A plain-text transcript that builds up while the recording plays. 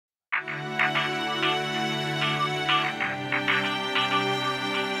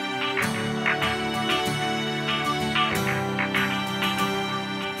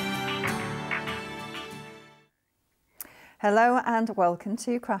Hello and welcome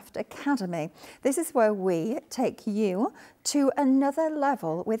to Craft Academy. This is where we take you to another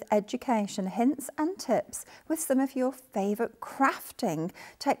level with education, hints and tips with some of your favourite crafting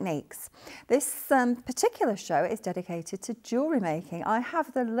techniques. This particular show is dedicated to jewellery making. I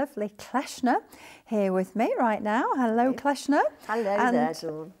have the lovely Kleshna here with me right now. Hello, Kleshna. Hello there,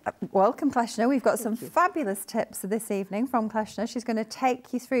 Dawn. Welcome, Kleshna. We've got some fabulous tips this evening from Kleshna. She's going to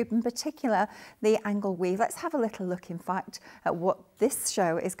take you through, in particular, the angle weave. Let's have a little look, in fact, at what this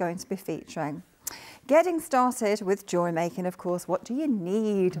show is going to be featuring. Getting started with jewellery making, of course, what do you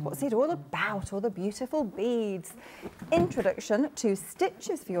need? What's it all about? All the beautiful beads. Introduction to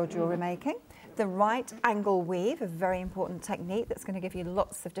stitches for your jewellery making. The right angle weave, a very important technique that's going to give you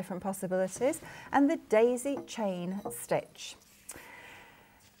lots of different possibilities. And the daisy chain stitch.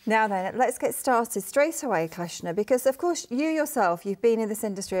 Now then, let's get started straight away, Kleshna, because of course you yourself, you've been in this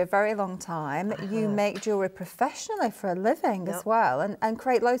industry a very long time. You make jewellery professionally for a living as well, and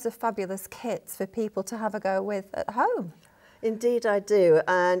create loads of fabulous kits for people to have a go with at home. Indeed I do,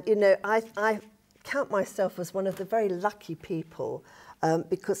 and you know, I count myself as one of the very lucky people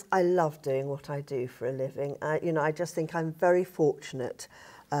because I love doing what I do for a living. You know, I just think I'm very fortunate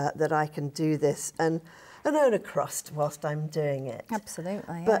that I can do this and earn a crust whilst I'm doing it.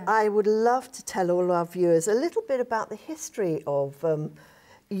 Absolutely, But yeah. I would love to tell all our viewers a little bit about the history of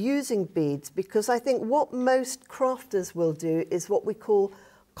using beads, because I think what most crafters will do is what we call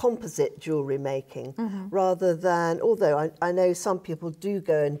composite jewellery making, rather than, although I know some people do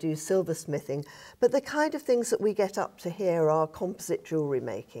go and do silversmithing, but the kind of things that we get up to here are composite jewellery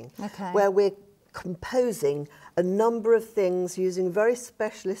making, where we're composing a number of things using very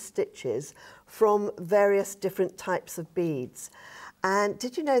specialist stitches from various different types of beads. And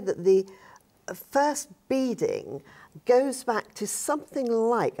did you know that the first beading goes back to something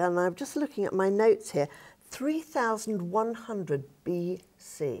like, and I'm just looking at my notes here, 3100 BC.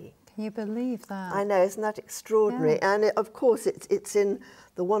 Can you believe that? I know, isn't that extraordinary? Yeah. And of course it's in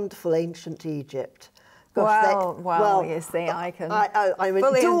the wonderful ancient Egypt. Gosh, well, you see, I can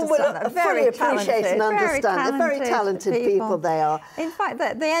fully appreciate and understand. They're very talented people they are. In fact,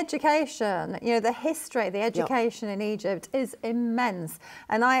 the education, you know, the history, the education in Egypt is immense.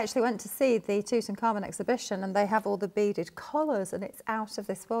 And I actually went to see the Tutankhamun exhibition, and they have all the beaded collars, and it's out of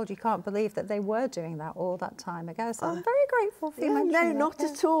this world. You can't believe that they were doing that all that time ago. So I'm very grateful for you mentioning that. No, not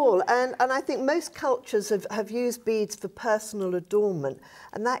at all. And I think most cultures have used beads for personal adornment,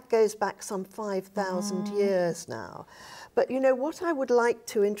 and that goes back some 5,000 years now. But you know what I would like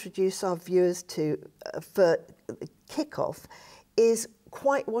to introduce our viewers to for kick-off is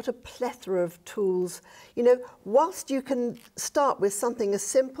quite what a plethora of tools. You know, whilst you can start with something as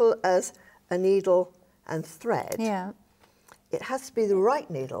simple as a needle and thread, it has to be the right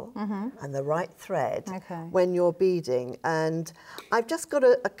needle and the right thread when you're beading. And I've just got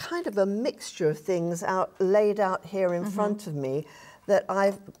a kind of a mixture of things laid out here in front of me that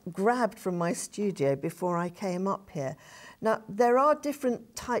I've grabbed from my studio before I came up here. Now, there are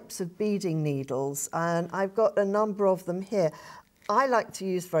different types of beading needles, and I've got a number of them here. I like to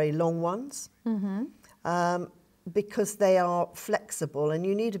use very long ones because they are flexible, and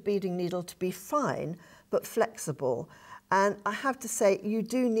you need a beading needle to be fine but flexible. And I have to say, you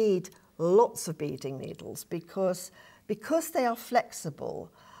do need lots of beading needles because they are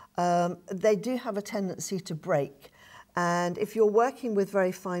flexible, they do have a tendency to break. And if you're working with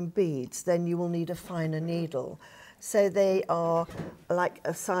very fine beads, then you will need a finer needle. So they are like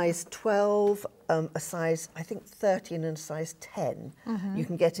a size 12, a size, I think, 13 and a size 10. You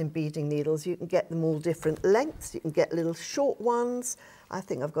can get in beading needles. You can get them all different lengths. You can get little short ones. I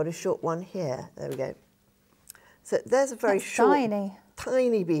think I've got a short one here. There we go. So there's a very short,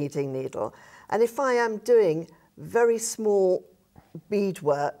 tiny beading needle. And if I am doing very small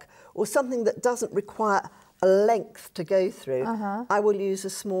beadwork or something that doesn't require a length to go through, I will use a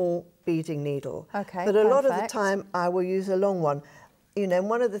small beading needle. But a lot of the time I will use a long one. You know,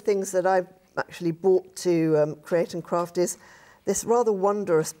 one of the things that I've actually bought to create and craft is this rather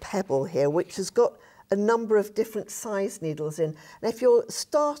wondrous pebble here, which has got a number of different size needles in. And if you're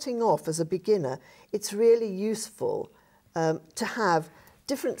starting off as a beginner, it's really useful to have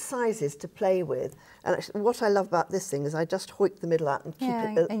different sizes to play with. And actually, what I love about this thing is I just hoik the middle out and keep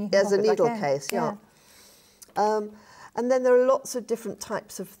it as a needle case. And then there are lots of different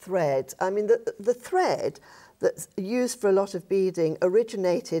types of thread. I mean, the thread that's used for a lot of beading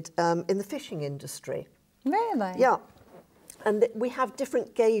originated in the fishing industry. Really? Yeah. And we have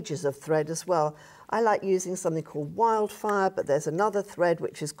different gauges of thread as well. I like using something called Wildfire, but there's another thread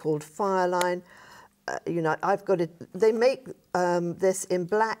which is called Fireline. You know, I've got it. They make this in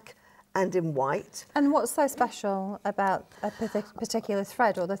black and in white. And what's so special about a particular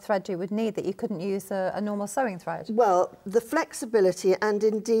thread, or the thread you would need, that you couldn't use a normal sewing thread? Well, the flexibility and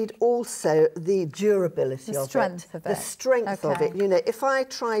indeed also the durability of it. The strength of it. You know, if I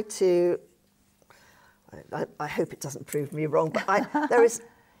try to, I hope it doesn't prove me wrong, but there is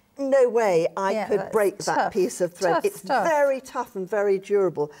no way I could break that piece of thread. It's very tough and very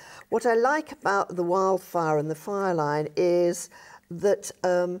durable. What I like about the Wildfire and the Fireline is that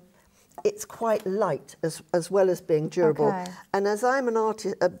it's quite light as well as being durable. Okay. And as I'm an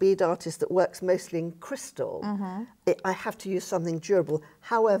artist, a bead artist that works mostly in crystal, I have to use something durable.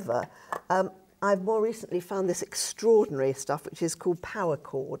 However, I've more recently found this extraordinary stuff which is called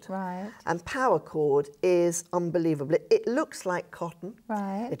Paracord. Right. And Paracord is unbelievable. It looks like cotton.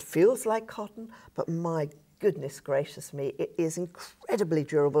 Right. It feels like cotton, but my goodness gracious me, it is incredibly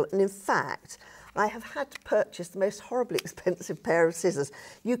durable. And in fact, I have had to purchase the most horribly expensive pair of scissors.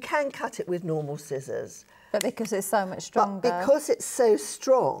 You can cut it with normal scissors. But because it's so much stronger. But because it's so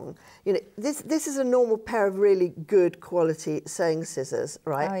strong, you know, this is a normal pair of really good quality sewing scissors,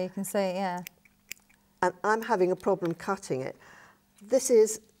 right? Oh, you can see, yeah. And I'm having a problem cutting it.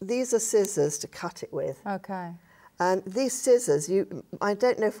 These are scissors to cut it with. Okay. And these scissors, I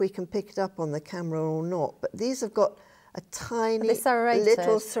don't know if we can pick it up on the camera or not, but these have got a tiny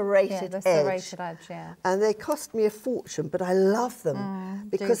little serrated edge. Serrated edge, yeah. And they cost me a fortune, but I love them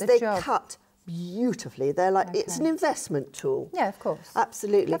because they cut beautifully. They're like, it's an investment tool. Yeah, of course.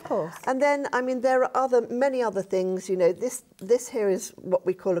 Absolutely. Of course. And then, I mean, there are many other things, you know, this here is what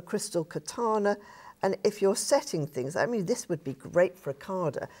we call a crystal katana. And if you're setting things, I mean, this would be great for a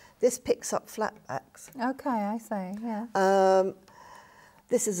carder. This picks up flatbacks. Okay, I see, yeah.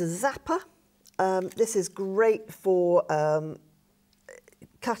 This is a zapper. This is great for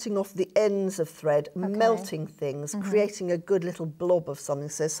cutting off the ends of thread, melting things, creating a good little blob of something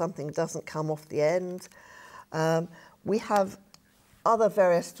so something doesn't come off the end. We have other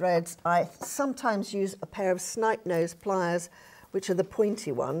various threads. I sometimes use a pair of snipe nose pliers, which are the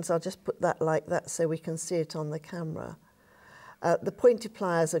pointy ones. I'll just put that like that so we can see it on the camera. The pointy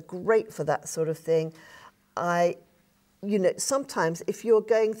pliers are great for that sort of thing. You know, sometimes if you're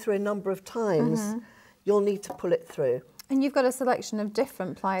going through a number of times, you'll need to pull it through. And you've got a selection of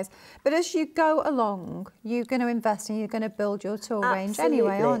different pliers. But as you go along, you're going to invest and you're going to build your tool range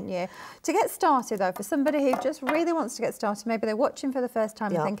anyway, aren't you? To get started, though, for somebody who just really wants to get started, maybe they're watching for the first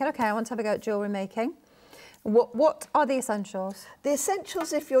time and thinking, OK, I want to have a go at jewellery making. What are the essentials? The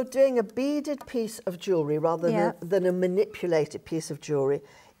essentials, if you're doing a beaded piece of jewellery rather than a manipulated piece of jewellery,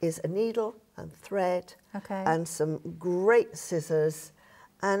 is a needle and thread and some great scissors.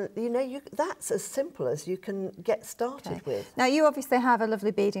 And, you know, that's as simple as you can get started with. Now, you obviously have a lovely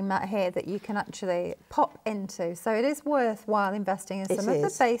beading mat here that you can actually pop into. So it is worthwhile investing in some of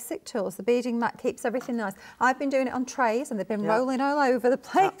the basic tools. The beading mat keeps everything nice. I've been doing it on trays and they've been rolling all over the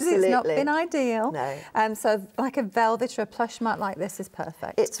place. Absolutely. It's not been ideal. No. So like a velvet or a plush mat like this is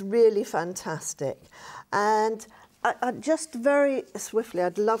perfect. It's really fantastic. And I just very swiftly,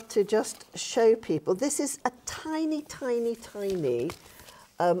 I'd love to just show people. This is a tiny, tiny, tiny...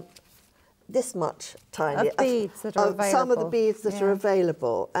 this much tiny. Of beads that are available. Some of the beads that are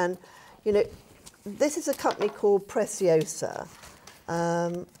available. And, you know, this is a company called Preciosa.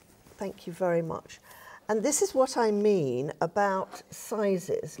 Thank you very much. And this is what I mean about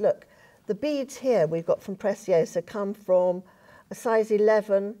sizes. Look, the beads here we've got from Preciosa come from a size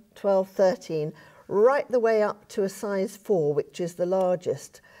 11, 12, 13, right the way up to a size 4, which is the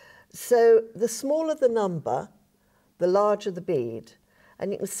largest. So the smaller the number, the larger the bead.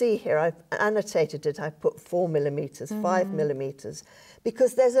 And you can see here, I've annotated it, I've put 4 millimetres, 5 millimetres,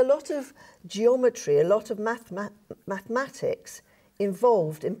 because there's a lot of geometry, a lot of mathematics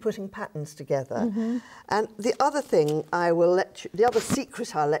involved in putting patterns together. And the other thing I will let you, the other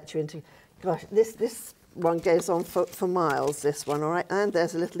secret I'll let you into, gosh, this one goes on for miles, this one, all right? And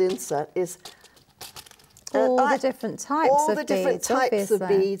there's a little insert, is... all the different types of beads, all the different types of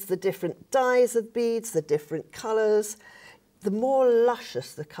beads, the different dyes of beads, the different colours. The more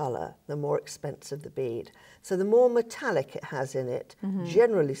luscious the colour, the more expensive the bead. So the more metallic it has in it,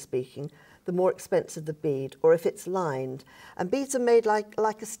 generally speaking, the more expensive the bead, or if it's lined. And beads are made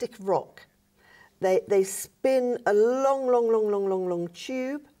like a stick of rock. They spin a long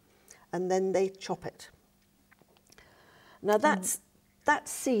tube, and then they chop it. Now that's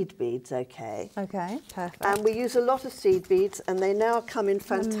seed beads, okay? Okay, perfect. And we use a lot of seed beads, and they now come in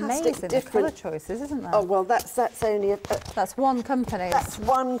fantastic different colour choices, isn't there? Oh well, that's only that's one company. That's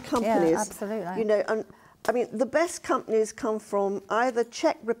one company. Yeah, absolutely. You know, and I mean the best companies come from either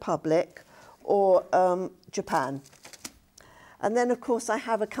Czech Republic or Japan, And then, of course, I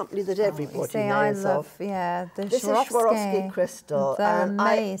have a company that everybody knows of. Yeah, the This is Swarovski crystal. They're and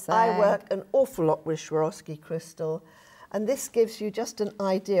amazing. I work an awful lot with Swarovski crystal. And this gives you just an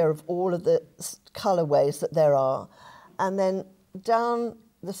idea of all of the colourways that there are. And then down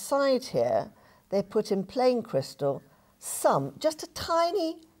the side here, they put in plain crystal just a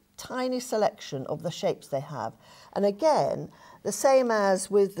tiny, tiny selection of the shapes they have. And again, the same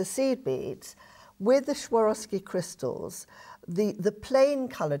as with the seed beads, with the Swarovski crystals, the plain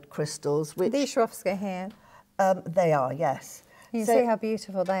coloured crystals, which... These Swarovski here? They are, yes. You see how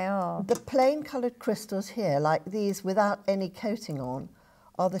beautiful they are. The plain coloured crystals here, like these without any coating on,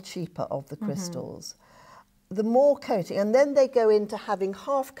 are the cheaper of the crystals. The more coating, and then they go into having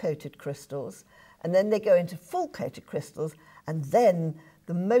half-coated crystals, and then they go into full-coated crystals, and then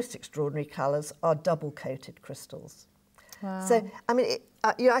the most extraordinary colours are double-coated crystals. Wow. So, I mean,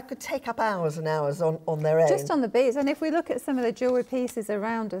 I could take up hours and hours on their own. Just on the beads, and if we look at some of the jewellery pieces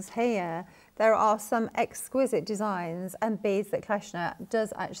around us here, there are some exquisite designs and beads that Kleshna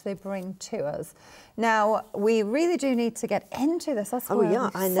does actually bring to us. Now, we really do need to get into this. Oh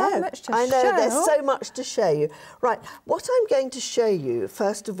yeah, I know. So much to I know, show. there's so much to show you. Right, what I'm going to show you,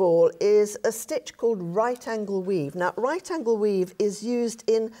 first of all, is a stitch called right angle weave. Now, right angle weave is used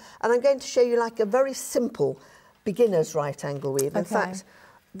in, and I'm going to show you like a very simple beginner's right angle weave. In fact,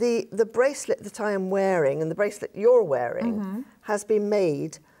 the bracelet that I am wearing and the bracelet you're wearing has been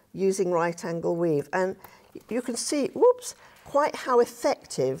made using right angle weave, and you can see, whoops, quite how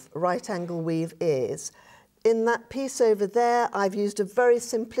effective right angle weave is. In that piece over there, I've used a very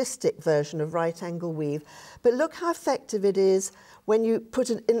simplistic version of right angle weave, but look how effective it is when you put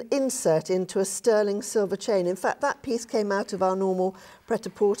an insert into a sterling silver chain. In fact, that piece came out of our normal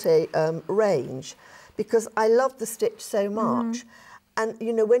pret-a-porter range because I love the stitch so much. And,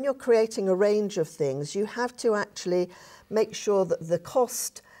 you know, when you're creating a range of things, you have to actually make sure that the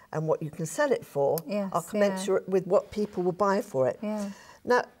cost and what you can sell it for are commensurate with what people will buy for it.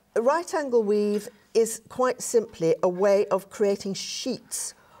 Now, right angle weave is quite simply a way of creating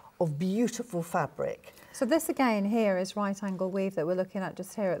sheets of beautiful fabric. So this again here is right angle weave that we're looking at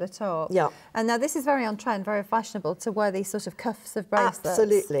just here at the top. Yeah. And now this is very on trend, very fashionable to wear these sort of cuffs of bracelets.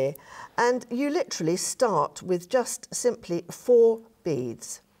 Absolutely. And you literally start with just simply 4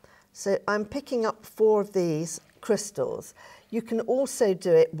 beads. So I'm picking up 4 of these crystals. You can also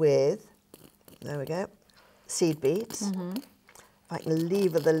do it with, there we go, seed beads. If I can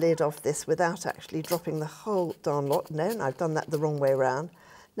lever the lid off this without actually dropping the whole darn lot. No, I've done that the wrong way around.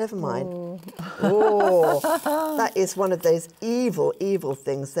 Never mind. Oh, that is one of those evil, evil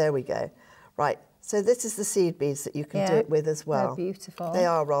things. There we go. Right, so this is the seed beads that you can do it with as well. They're beautiful. They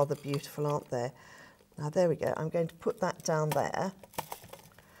are rather beautiful, aren't they? Now, there we go. I'm going to put that down there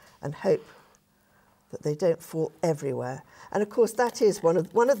and hope that they don't fall everywhere. And of course, that is one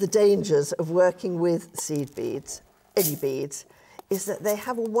of the dangers of working with seed beads, any beads, is that they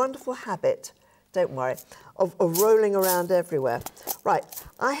have a wonderful habit, don't worry, of rolling around everywhere. Right,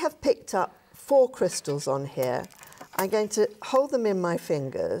 I have picked up 4 crystals on here. I'm going to hold them in my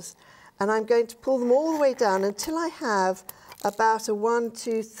fingers and I'm going to pull them all the way down until I have about a 1,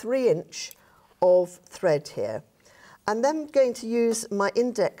 2, 3 inch of thread here. And then I'm going to use my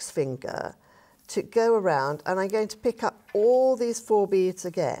index finger to go around, and I'm going to pick up all these 4 beads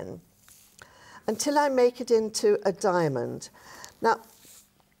again until I make it into a diamond. Now,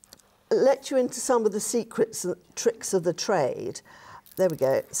 I'll let you into some of the secrets and tricks of the trade. There we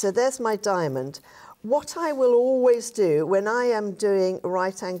go. So there's my diamond. What I will always do when I am doing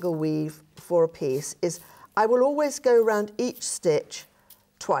right angle weave for a piece is I will always go around each stitch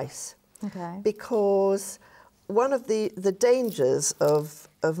twice. Because one of the dangers of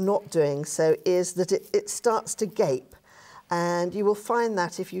not doing so is that it starts to gape, and you will find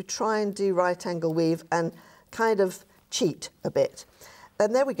that if you try and do right angle weave and kind of cheat a bit.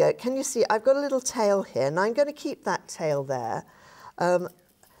 And there we go. Can you see I've got a little tail here, and I'm going to keep that tail there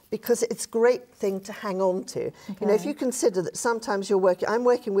because it's a great thing to hang on to. You know, if you consider that sometimes you're working, I'm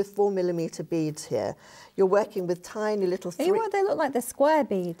working with 4mm beads here. You're working with tiny little They look like the square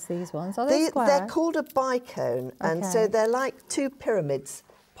beads, these ones. Are they square? They're called a bicone, and so they're like 2 pyramids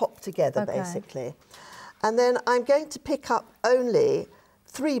popped together, basically. And then I'm going to pick up only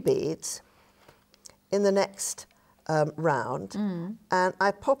 3 beads in the next round, and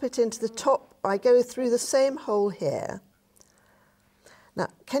I pop it into the top. I go through the same hole here. Now,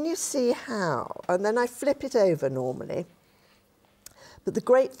 can you see how? And then I flip it over normally. But the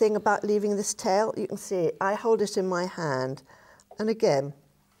great thing about leaving this tail, you can see, I hold it in my hand, and again,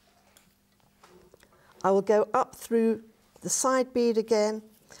 I will go up through the side bead again,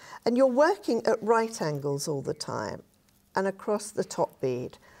 and you're working at right angles all the time. and across the top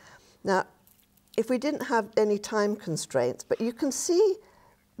bead. Now, if we didn't have any time constraints, but you can see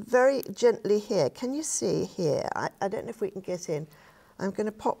very gently here. Can you see here? I don't know if we can get in. I'm going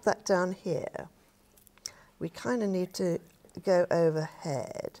to pop that down here. We kind of need to go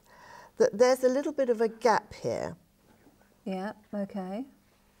overhead. There's a little bit of a gap here. Yeah, okay.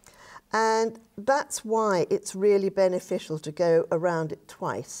 And that's why it's really beneficial to go around it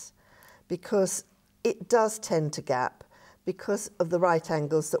twice, because it does tend to gap because of the right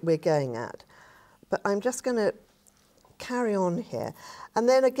angles that we're going at. But I'm just going to carry on here. And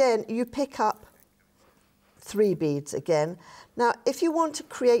then again, you pick up 3 beads again. Now, if you want to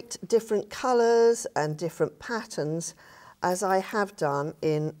create different colours and different patterns, as I have done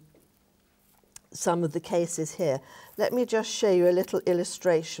in some of the cases here, let me just show you a little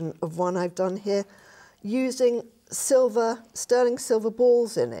illustration of one I've done here using sterling silver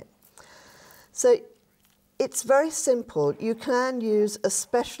balls in it. So it's very simple. You can use a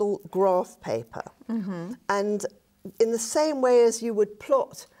special graph paper, and in the same way as you would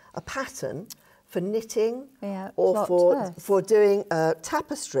plot a pattern for knitting or for doing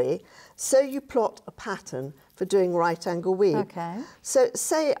tapestry, so you plot a pattern for doing right angle weave. Okay. So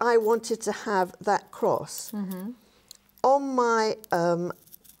say I wanted to have that cross. On my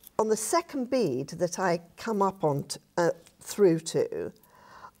on the second bead that I come up on through to,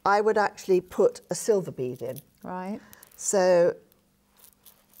 I would actually put a silver bead in. Right. So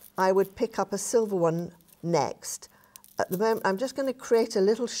I would pick up a silver one next. At the moment, I'm just going to create a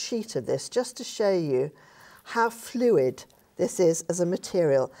little sheet of this just to show you how fluid this is as a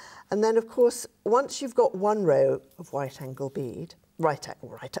material. And then, of course, once you've got one row of right angle bead, right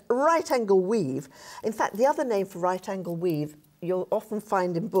angle weave. In fact, the other name for right angle weave you'll often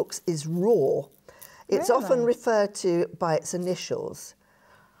find in books is raw. It's often referred to by its initials,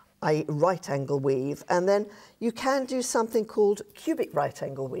 i.e. right angle weave, and then you can do something called cubic right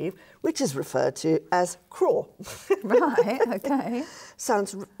angle weave, which is referred to as craw. Right, okay.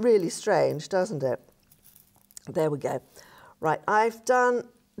 Sounds really strange, doesn't it? There we go. Right, I've done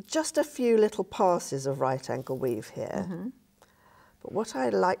just a few little passes of right angle weave here. But what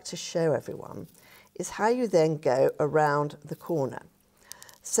I'd like to show everyone is how you then go around the corner.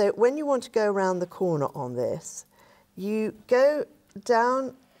 So when you want to go around the corner on this, you go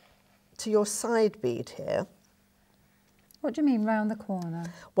down to your side bead here. What do you mean round the corner?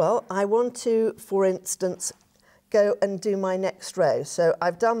 Well, I want to, for instance, go and do my next row. So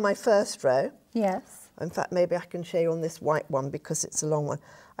I've done my first row. Yes. In fact, maybe I can show you on this white one because it's a long one.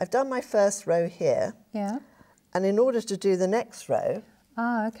 I've done my first row here. Yeah. And in order to do the next row...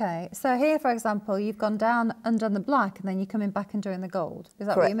 Ah, okay. So here, for example, you've gone down and done the black and then you're coming back and doing the gold. Is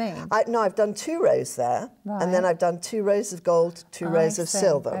that Correct. what you mean? No, I've done 2 rows there. Right. And then I've done 2 rows of gold, 2 rows of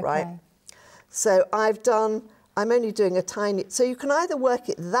silver, right? So I'm only doing a tiny... So you can either work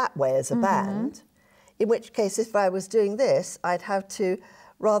it that way as a band, in which case if I was doing this, I'd have to,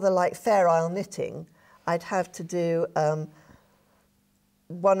 rather like Fair Isle knitting, I'd have to do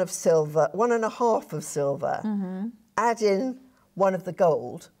 1 of silver, 1.5 of silver, add in 1 of the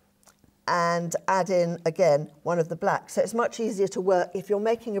gold, and add in, again, 1 of the black. So it's much easier to work. If you're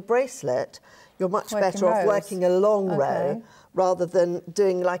making a bracelet, you're much better off working a long row rather than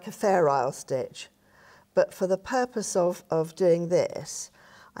doing like a Fair Isle stitch. But for the purpose of doing this,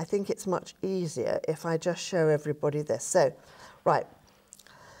 I think it's much easier if I just show everybody this. So, right,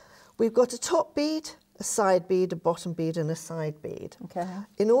 we've got a top bead, a side bead, a bottom bead, and a side bead. Okay.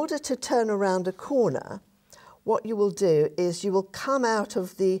 In order to turn around a corner, what you will do is you will come out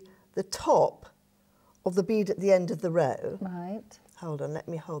of the top of the bead at the end of the row. Right. Hold on, let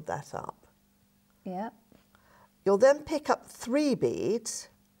me hold that up. Yeah. You'll then pick up 3 beads.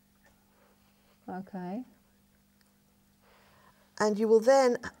 Okay. And you will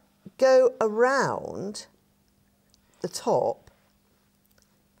then go around the top.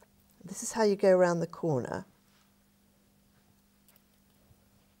 This is how you go around the corner.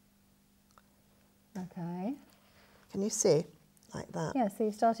 Okay. Can you see? Like that. Yeah, so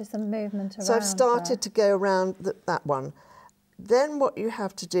you started some movement around. So I've started to go around that one. Then what you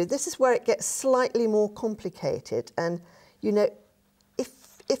have to do, this is where it gets slightly more complicated. And, you know,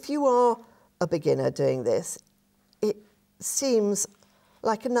 if you are a beginner doing this, it seems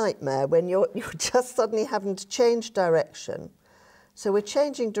like a nightmare when you're just suddenly having to change direction. So we're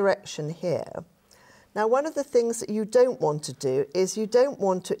changing direction here. Now, one of the things that you don't want to do is you don't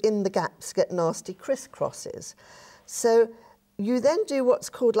want to, in the gaps, get nasty crisscrosses. So you then do what's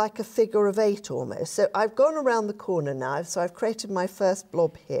called like a figure of 8 almost. So I've gone around the corner now, so I've created my first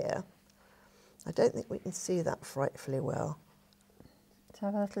blob here. I don't think we can see that frightfully well. To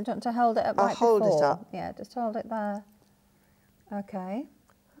have a little, do you want to hold it up I'll right hold before? it up. Yeah, just hold it there. Okay.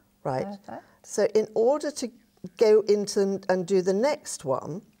 Right. Perfect. So in order to go into and do the next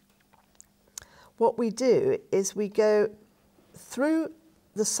one, what we do is we go through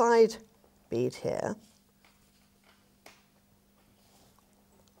the side bead here.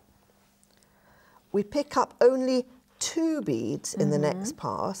 We pick up only 2 beads in the next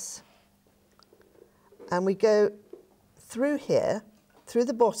pass, and we go through here, through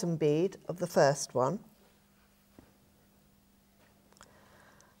the bottom bead of the first one,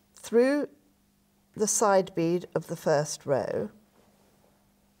 through the side bead of the first row.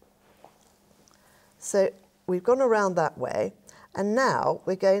 So we've gone around that way, and now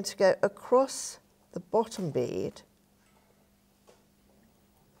we're going to go across the bottom bead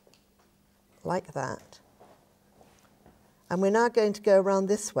like that. And we're now going to go around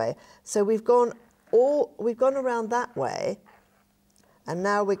this way. So we've gone around that way, and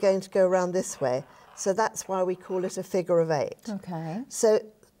now we're going to go around this way. So that's why we call it a figure of 8. Okay. So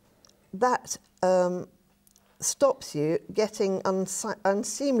that stops you getting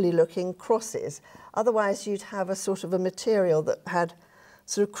unseemly looking crosses. Otherwise you'd have a sort of a material that had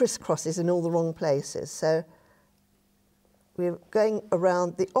sort of crisscrosses in all the wrong places. So we're going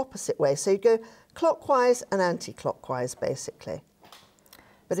around the opposite way. So you go clockwise and anti-clockwise, basically.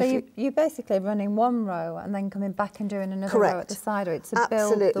 But so you're basically running one row and then coming back and doing another row at the side of it to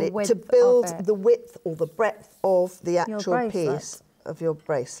build the width to build of it. the width or the breadth of the actual piece of your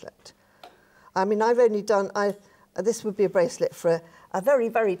bracelet. I mean, I've only done, this would be a bracelet for a very,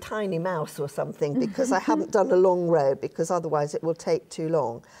 very tiny mouse or something, because I haven't done a long row, because otherwise it will take too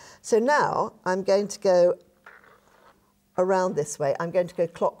long. So now I'm going to go around this way. I'm going to go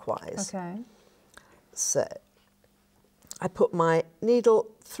clockwise. Okay. So I put my needle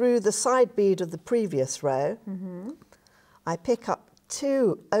through the side bead of the previous row. I pick up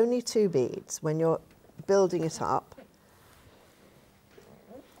only 2 beads when you're building it up.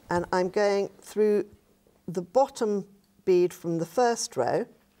 And I'm going through the bottom bead from the first row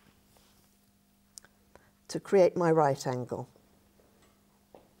to create my right angle.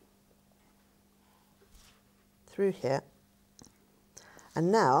 Through here. And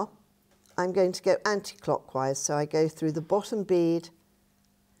now I'm going to go anti-clockwise, so I go through the bottom bead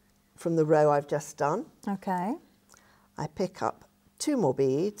from the row I've just done. Okay. I pick up 2 more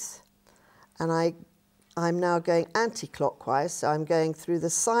beads, and I'm now going anti-clockwise, so I'm going through the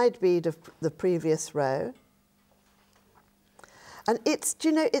side bead of the previous row. And do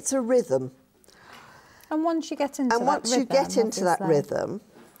you know, it's a rhythm. And once you get into that rhythm,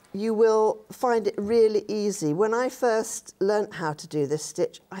 you will find it really easy. When I first learnt how to do this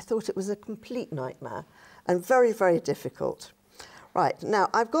stitch, I thought it was a complete nightmare and very, very difficult. Right, now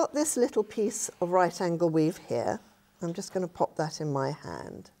I've got this little piece of right angle weave here. I'm just going to pop that in my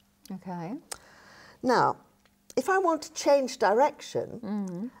hand. Okay. Now, if I want to change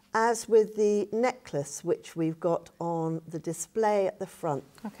direction, as with the necklace which we've got on the display at the front.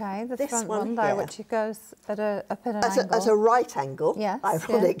 Okay, the this front one there, here, which goes up at an angle. At a right angle, yes,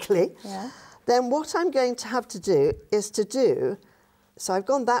 ironically. Yeah. Then what I'm going to have to do is so I've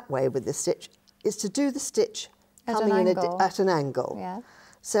gone that way with this stitch, is to do the stitch coming in at an angle. Yeah.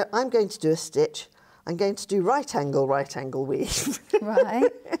 So I'm going to do a stitch. I'm going to do right angle weave.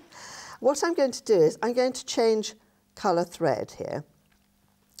 Right. What I'm going to do is I'm going to change colour thread here.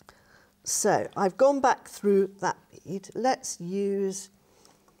 So I've gone back through that bead. Let's use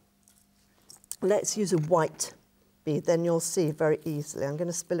a white bead, then you'll see very easily. I'm going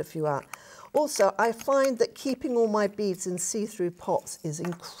to spill a few out. Also, I find that keeping all my beads in see-through pots is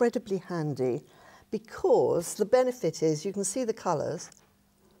incredibly handy, because the benefit is you can see the colours.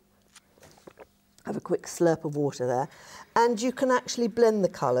 Have a quick slurp of water there. And you can actually blend the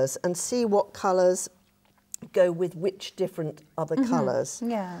colours and see what colours go with which different other colours.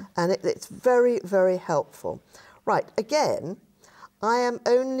 Yeah. And it's very, very helpful. Right, again, I am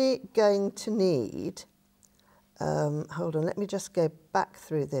only going to need, hold on, let me just go back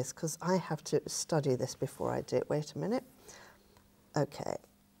through this, because I have to study this before I do it. Wait a minute. Okay.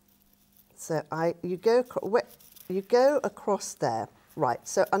 So you go across there. Right,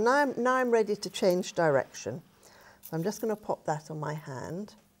 so now I'm ready to change direction. So I'm just going to pop that on my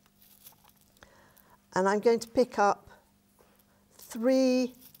hand. And I'm going to pick up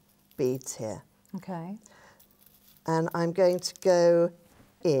 3 beads here. Okay. And I'm going to go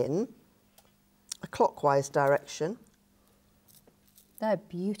in a clockwise direction. They're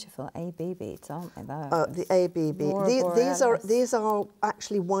beautiful AB beads, aren't they? The AB beads. These are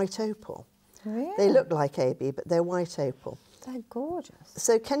actually white opal. Really? They look like AB, but they're white opal. They're gorgeous.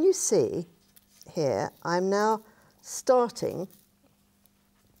 So can you see here, I'm now starting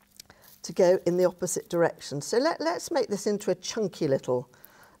to go in the opposite direction. So let's make this into a chunky little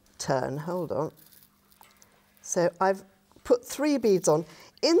turn. Hold on. So I've put 3 beads on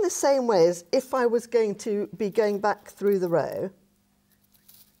in the same way as if I was going to be going back through the row.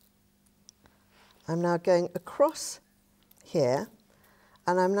 I'm now going across here,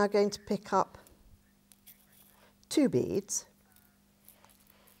 and I'm now going to pick up 2 beads.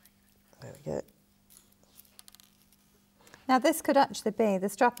 There we go. Now this could actually be the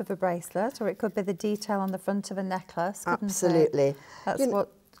strap of a bracelet, or it could be the detail on the front of a necklace, couldn't Absolutely. it? That's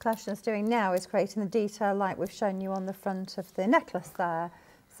what Kleshna's doing now, is creating the detail like we've shown you on the front of the necklace there.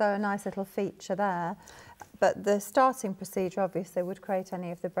 So a nice little feature there. But the starting procedure obviously would create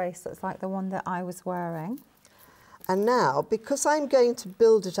any of the bracelets like the one that I was wearing. And now, because I'm going to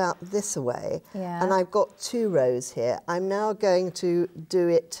build it out this way, and I've got 2 rows here, I'm now going to do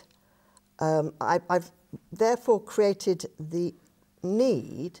it, I've therefore created the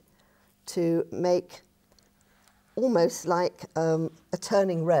need to make almost like a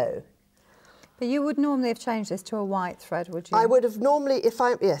turning row. But you would normally have changed this to a white thread, would you? I would have normally, if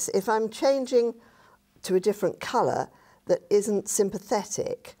I'm changing to a different colour that isn't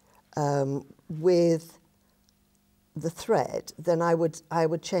sympathetic with the thread, then I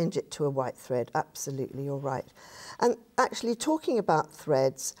would change it to a white thread. Absolutely, you're right. And actually, talking about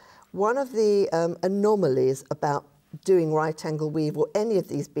threads, one of the anomalies about doing right angle weave or any of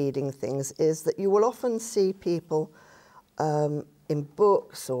these beading things is that you will often see people in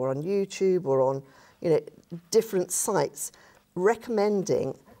books or on YouTube or on different sites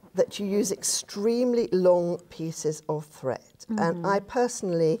recommending that you use extremely long pieces of thread. And I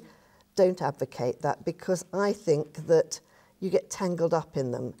personally don't advocate that, because I think that you get tangled up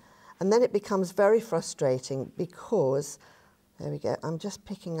in them. And then it becomes very frustrating because, there we go, I'm just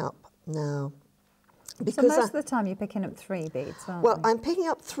picking up now. So most of the time you're picking up 3 beads, aren't you? Well, I'm picking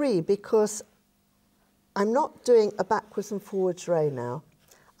up 3 because I'm not doing a backwards and forwards row now.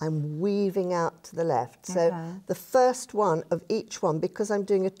 I'm weaving out to the left. So the first one of each one, because I'm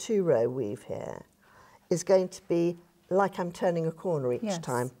doing a 2-row weave here, is going to be like I'm turning a corner each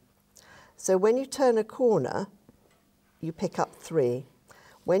time. So when you turn a corner, you pick up 3.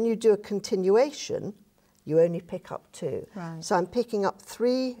 When you do a continuation, you only pick up 2. Right. So I'm picking up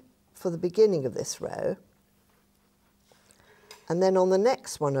 3 for the beginning of this row, and then on the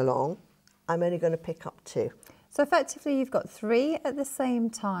next one along, I'm only going to pick up 2. So effectively you've got 3 at the same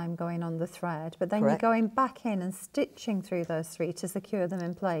time going on the thread, but then you're going back in and stitching through those 3 to secure them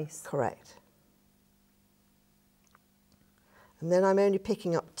in place. Correct. And then I'm only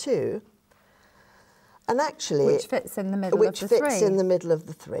picking up 2, and actually... Which fits in the middle of the 3. Which fits in the middle of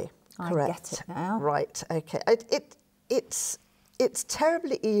the 3. Correct. I get it now. Right, okay. It's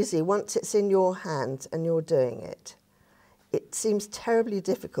terribly easy once it's in your hand and you're doing it. It seems terribly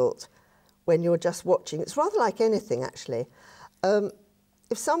difficult when you're just watching. It's rather like anything, actually.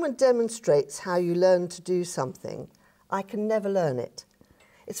 If someone demonstrates how you learn to do something, I can never learn it.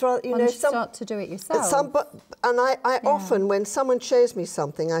 It's rather, you start to do it yourself. And I often, when someone shows me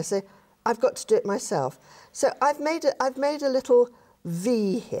something, I say, I've got to do it myself. So I've made a little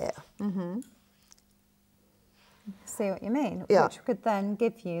V here. See what you mean? Yeah. Which could then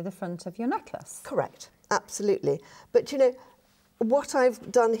give you the front of your necklace. Correct, absolutely. But what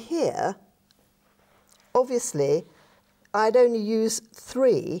I've done here, obviously, I'd only use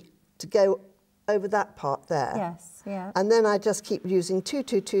 3 to go over that part there. Yes, yeah. And then I just keep using 2,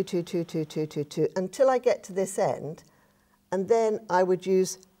 2, 2, 2, 2, 2, 2, 2, 2, until I get to this end. And then I would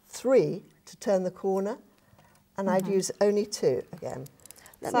use 3 to turn the corner, and I'd use only 2 again.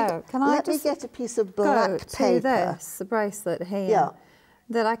 Let me get a piece of black paper. This bracelet here,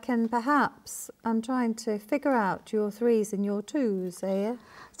 that I can perhaps, I'm trying to figure out your 3s and your 2s here.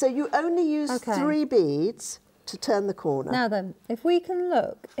 So you only use 3 beads to turn the corner. Now then, if we can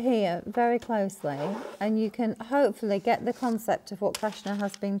look here very closely, and you can hopefully get the concept of what Kleshna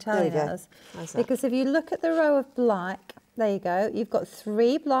has been telling us. Because if you look at the row of black, there you go, you've got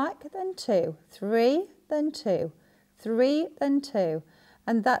 3 black, then 2, 3, then 2, 3, then 2.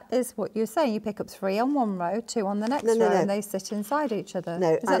 And that is what you're saying. You pick up 3 on one row, 2 on the next row, and they sit inside each other.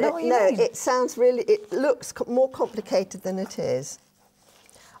 No, is that not what you mean? It sounds really, it looks more complicated than it is.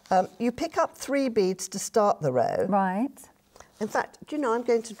 You pick up 3 beads to start the row. Right. In fact, do you know, I'm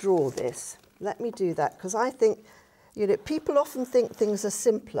going to draw this. Let me do that, because I think, people often think things are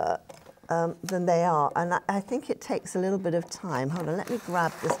simpler than they are, and I think it takes a little bit of time. Hold on, let me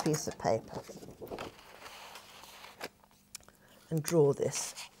grab this piece of paper and draw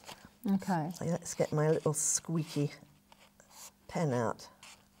this. Okay. So let's get my little squeaky pen out.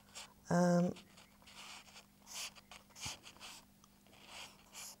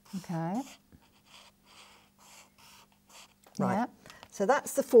 Okay. Right. Yeah. So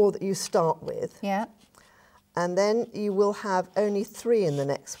that's the 4 that you start with. Yeah. And then you will have only 3 in the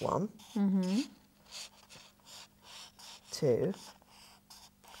next one. 2.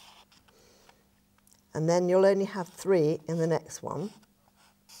 And then you'll only have 3 in the next one.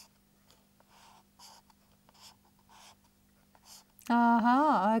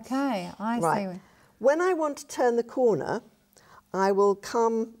 Okay, I Right. see. When I want to turn the corner, I will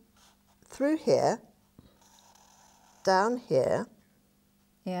come through here, down here,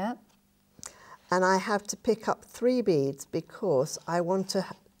 Yeah. and I have to pick up 3 beads because I want to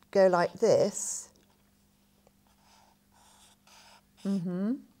go like this.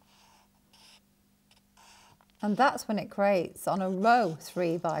 And that's when it creates on a row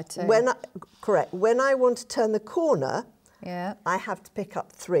 3 by 2. Correct. When I want to turn the corner, Yeah. I have to pick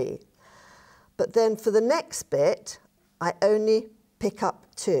up 3. But then for the next bit, I only pick up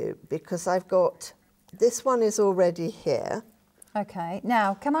 2 because I've got, this one is already here. Okay.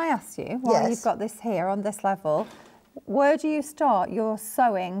 Now, can I ask you, while Yes. you've got this here on this level, where do you start your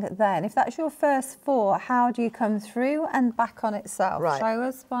sewing then? If that's your first 4, how do you come through and back on itself? Right. Show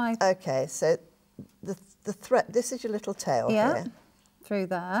us by... Okay, so the thread, this is your little tail Yeah, here. through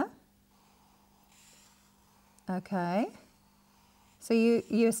there. Okay. So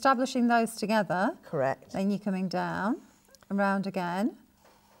you're establishing those together. Correct. Then you're coming down, around again,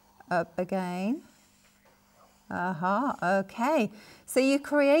 up again. Okay. So you're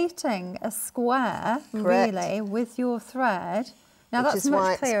creating a square, Correct. really, with your thread. Now Which that's is why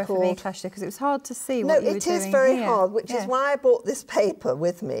much it's clearer for me, called- Kleshna, because it was hard to see No, what you were it doing is very here. hard, which is why I bought this paper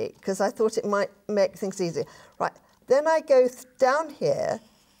with me, because I thought it might make things easier. Right, then I go down here,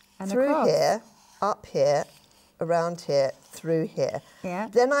 And through across. here, up here, around here, through here. Yeah.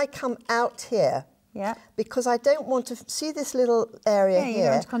 Then I come out here. Yeah. Because I don't want to, see this little area Yeah, you here?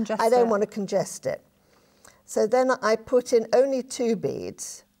 don't want to congest I don't it. want to congest it. So then I put in only 2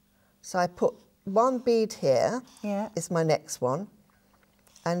 beads. So I put 1 bead here, Yeah. is my next one,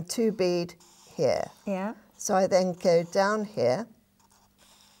 and 2 bead here. Yeah. So I then go down here,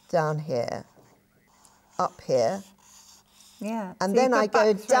 up here, Yeah. and So you then I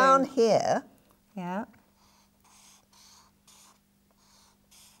go back through. down here, Yeah.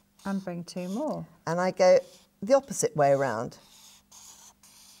 And bring 2 more. and I go the opposite way around.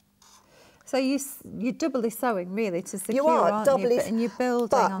 So you're doubly sewing, really, to secure, You are aren't doubly, you? And you're building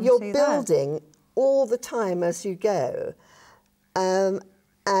but onto you're that. building all the time as you go,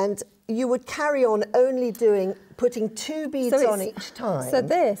 and you would carry on only putting 2 beads So on it's- each time. So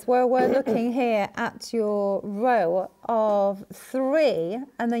this, where we're looking here at your row of 3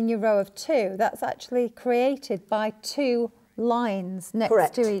 and then your row of 2, that's actually created by 2 lines next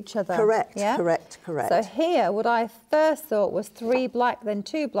Correct. to each other. Correct, Yeah? correct, correct. So here, what I first thought was 3 black, then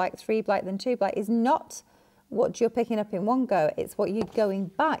 2 black, 3 black, then 2 black, is not what you're picking up in one go, it's what you're going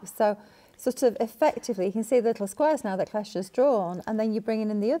back. So sort of effectively, you can see the little squares now that Kleshna's drawn, and then you're bringing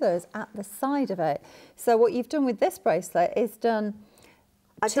in the others at the side of it. So what you've done with this bracelet is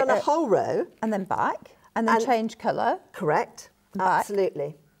I've done a whole row. and then back, and then change colour. Correct, Back.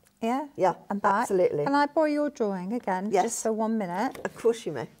 absolutely. Yeah? Yeah, And back. absolutely. Can I borrow your drawing again, Yes. just for 1 minute? Of course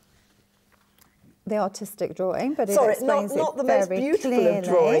you may. The artistic drawing, but it Sorry, explains not it the most very beautiful clearly. of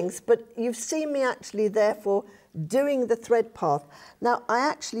drawings, but you've seen me actually therefore doing the thread path. Now I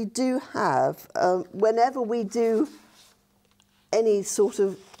actually do have, whenever we do any sort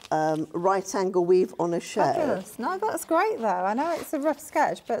of right angle weave on a show, Fabulous. No, that's great though. I know it's a rough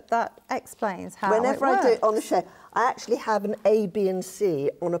sketch, but that explains how whenever it I works. do it on a show, I actually have an A, B and C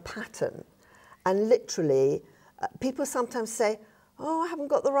on a pattern. And literally, people sometimes say, oh, I haven't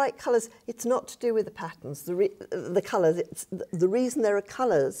got the right colours. It's not to do with the patterns, the colours. It's the reason there are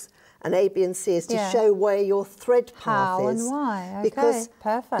colours and A, B and C is to Yeah. show where your thread path How is. and why. Okay, Because,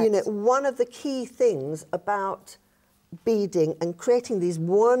 perfect. you know, one of the key things about beading and creating these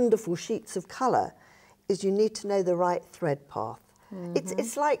wonderful sheets of colour is you need to know the right thread path.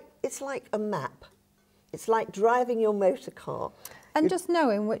 It's like a map. It's like driving your motor car. And just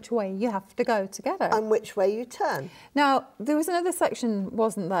knowing which way you have to go to get it. And which way you turn. Now, there was another section,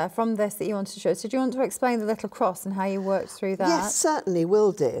 wasn't there, from this that you wanted to show. So do you want to explain the little cross and how you worked through that? Yes, certainly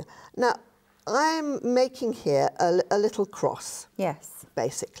will do. Now, I'm making here a little cross. Yes.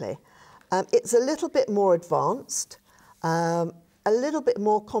 Basically. It's a little bit more advanced, a little bit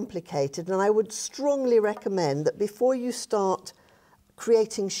more complicated, and I would strongly recommend that before you start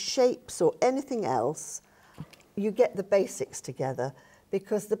creating shapes or anything else, you get the basics together,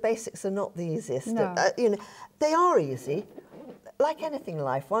 because the basics are not the easiest. No. You know, they are easy, like anything in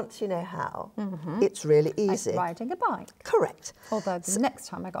life, once you know how, it's really easy. Like riding a bike. Correct. Although the next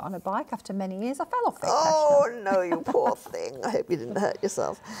time I got on a bike, after many years, I fell off it. Oh, no, you poor thing. I hope you didn't hurt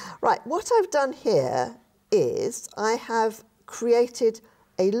yourself. Right, what I've done here is I have created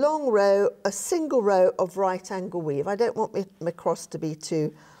a long row, a single row of right angle weave. I don't want my cross to be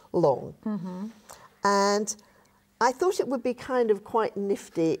too long. And I thought it would be kind of quite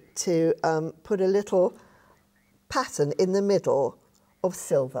nifty to put a little pattern in the middle of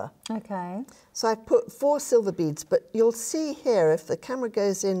silver. Okay. So I've put 4 silver beads, but you'll see here, if the camera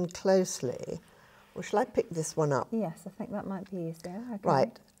goes in closely, or shall I pick this one up? Yes, I think that might be easier. Okay.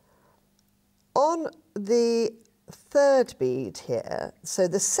 Right. On the 3rd bead here, so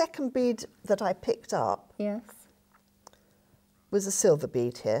the 2nd bead that I picked up Yes. was a silver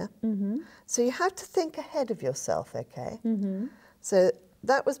bead here. So you have to think ahead of yourself, okay? So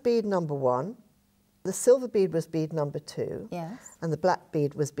that was bead number 1. The silver bead was bead number 2. Yes. And the black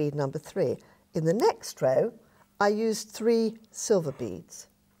bead was bead number 3. In the next row, I used 3 silver beads.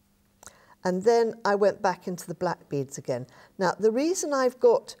 And then I went back into the black beads again. Now, the reason I've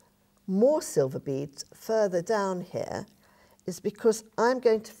got more silver beads further down here is because I'm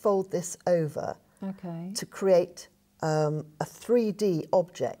going to fold this over to create a 3D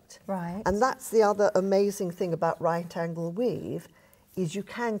object. Right. And that's the other amazing thing about right angle weave, is you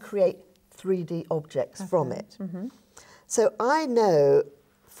can create 3D objects from it. So I know,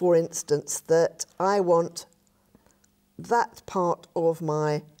 for instance, that I want that part of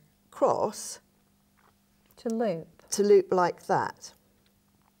my cross To loop like that.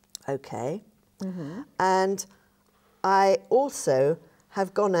 Okay. And I also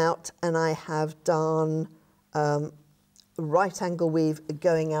have gone out and I have done right angle weave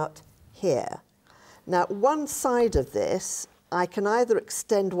going out here. Now, one side of this, I can either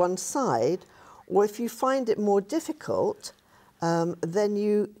extend one side, or if you find it more difficult, then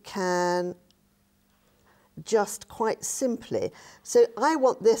you can just quite simply. So I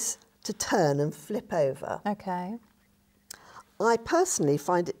want this to turn and flip over. Okay. I personally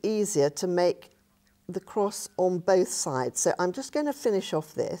find it easier to make the cross on both sides. So I'm just going to finish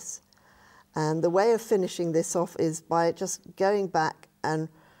off this. And the way of finishing this off is by just going back and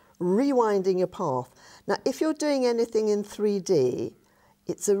rewinding your path. Now, if you're doing anything in 3D,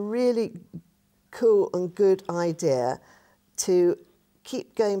 it's a really cool and good idea to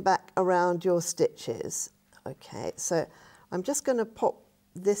keep going back around your stitches. Okay, so I'm just going to pop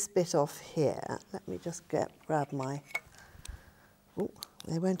this bit off here. Let me just grab my... Oh,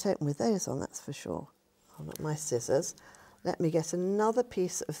 they won't open with those on, that's for sure. I've got my scissors. Let me get another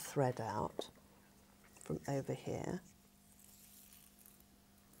piece of thread out from over here.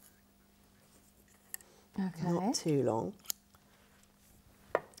 Okay. Not too long.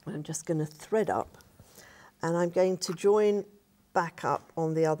 I'm just going to thread up, and I'm going to join back up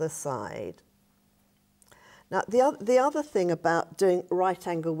on the other side. Now, the other thing about doing right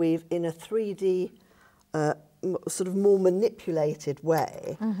angle weave in a 3D sort of more manipulated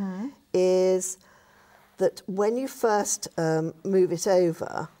way is that when you first move it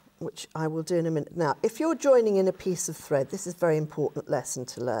over, which I will do in a minute. Now, if you're joining in a piece of thread, this is a very important lesson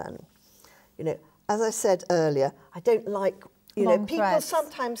to learn. You know, as I said earlier, I don't like, you know, people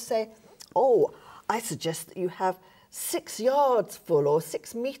sometimes say, oh, I suggest that you have 6 yards full or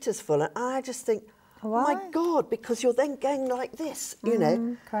 6 meters full. And I just think, why? oh my God, because you're then going like this, you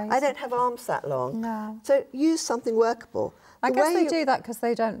know. Crazy. I don't have arms that long. No. So use something workable. I guess they do that because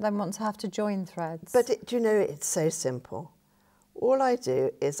they don't then want to have to join threads. But do you know, it's so simple. All I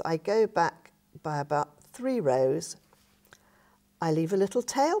do is I go back by about 3 rows. I leave a little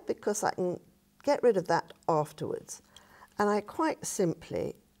tail because I can get rid of that afterwards. And I quite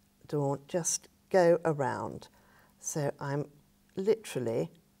simply don't just go around. So I'm literally...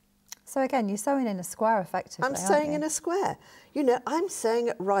 So again, you're sewing in a square effectively, I'm sewing in a square. You know, I'm sewing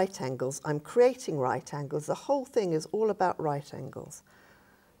at right angles. I'm creating right angles. The whole thing is all about right angles.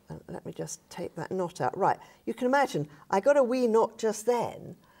 Let me just take that knot out. Right, you can imagine, I got a wee knot just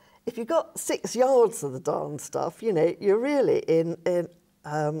then. If you got 6 yards of the darn stuff, you know, you're really in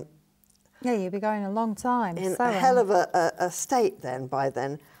yeah, you'll be going a long time in sewing. a hell of a state then, by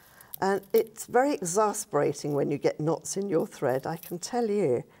then. And it's very exasperating when you get knots in your thread, I can tell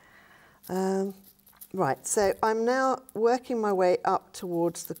you. Right, so I'm now working my way up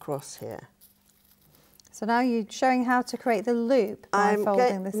towards the cross here. So now you're showing how to create the loop by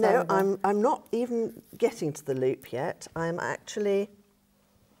folding this over. No, I'm not even getting to the loop yet. I'm actually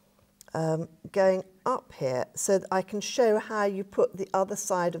going up here so that I can show how you put the other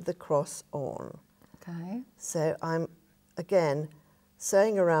side of the cross on. Okay. So I'm, again,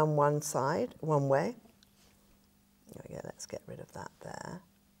 sewing around one side, one way. There we go, let's get rid of that there.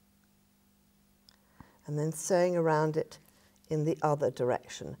 And then sewing around it in the other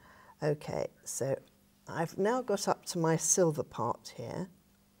direction. Okay, so I've now got up to my silver part here.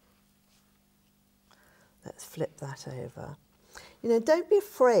 Let's flip that over. You know, don't be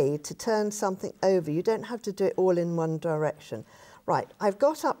afraid to turn something over. You don't have to do it all in one direction. Right, I've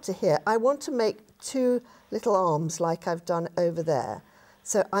got up to here. I want to make two little arms like I've done over there.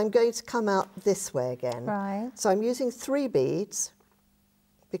 So I'm going to come out this way again. Right. So I'm using 3 beads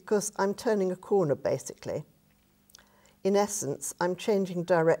because I'm turning a corner basically. In essence, I'm changing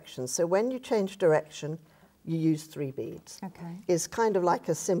direction. So when you change direction, you use 3 beads. Okay. It's kind of like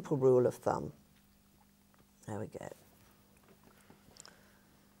a simple rule of thumb. There we go.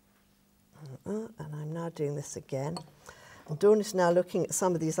 And I'm now doing this again. And Dawn is now looking at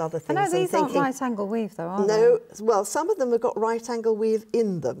some of these other things. I know these aren't thinking, right angle weave though, are they? no, well, some of them have got right angle weave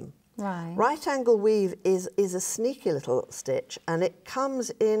in them. Right. Right angle weave is a sneaky little stitch, and it comes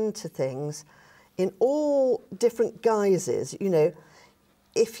into things in all different guises. You know,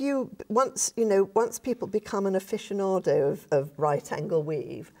 if you once people become an aficionado of right angle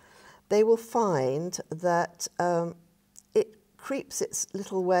weave, they will find that it creeps its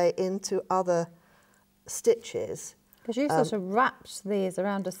little way into other stitches. Because you sort of wrapped these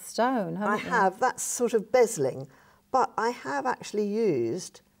around a stone, haven't you? I have. That's sort of bezeling, but I have actually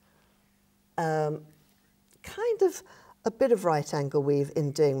used kind of a bit of right angle weave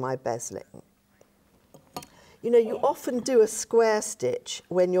in doing my bezeling. You know, you often do a square stitch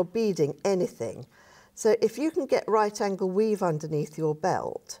when you're beading anything. So if you can get right angle weave underneath your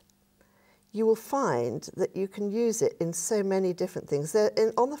belt, you will find that you can use it in so many different things.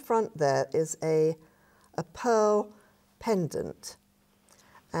 On the front there is a pearl pendant,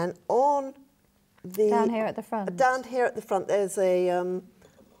 and on the Down here at the front? Down here at the front there's a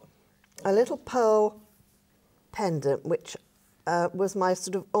little pearl pendant which was my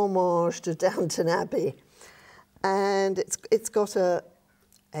sort of homage to Downton Abbey, and it's got a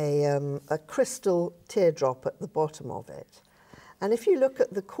crystal teardrop at the bottom of it. And if you look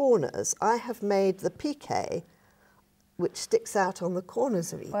at the corners, I have made the piqué, which sticks out on the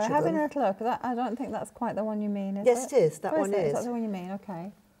corners of each of them. Having a little look, I don't think that's quite the one you mean, is it? Yes, it is. That one is. Is that the one you mean?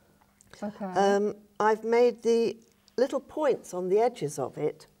 Okay. Okay. I've made the little points on the edges of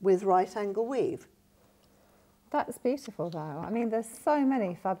it with right angle weave. That's beautiful, though. I mean, there's so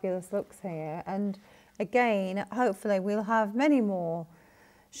many fabulous looks here. And again, hopefully we'll have many more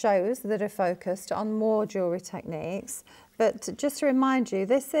shows that are focused on more jewellery techniques. But just to remind you,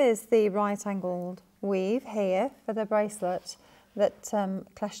 this is the right angled weave here for the bracelet that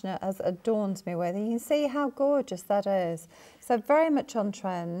Kleshna has adorned me with. And you can see how gorgeous that is. So very much on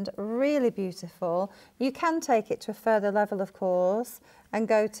trend, really beautiful. You can take it to a further level, of course, and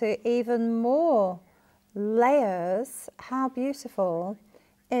go to even more layers. How beautiful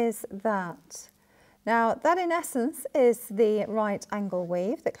is that? Now, that in essence is the right angle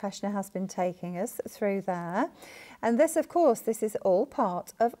weave that Kleshna has been taking us through there. And this, of course, this is all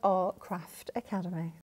part of our Craft Academy.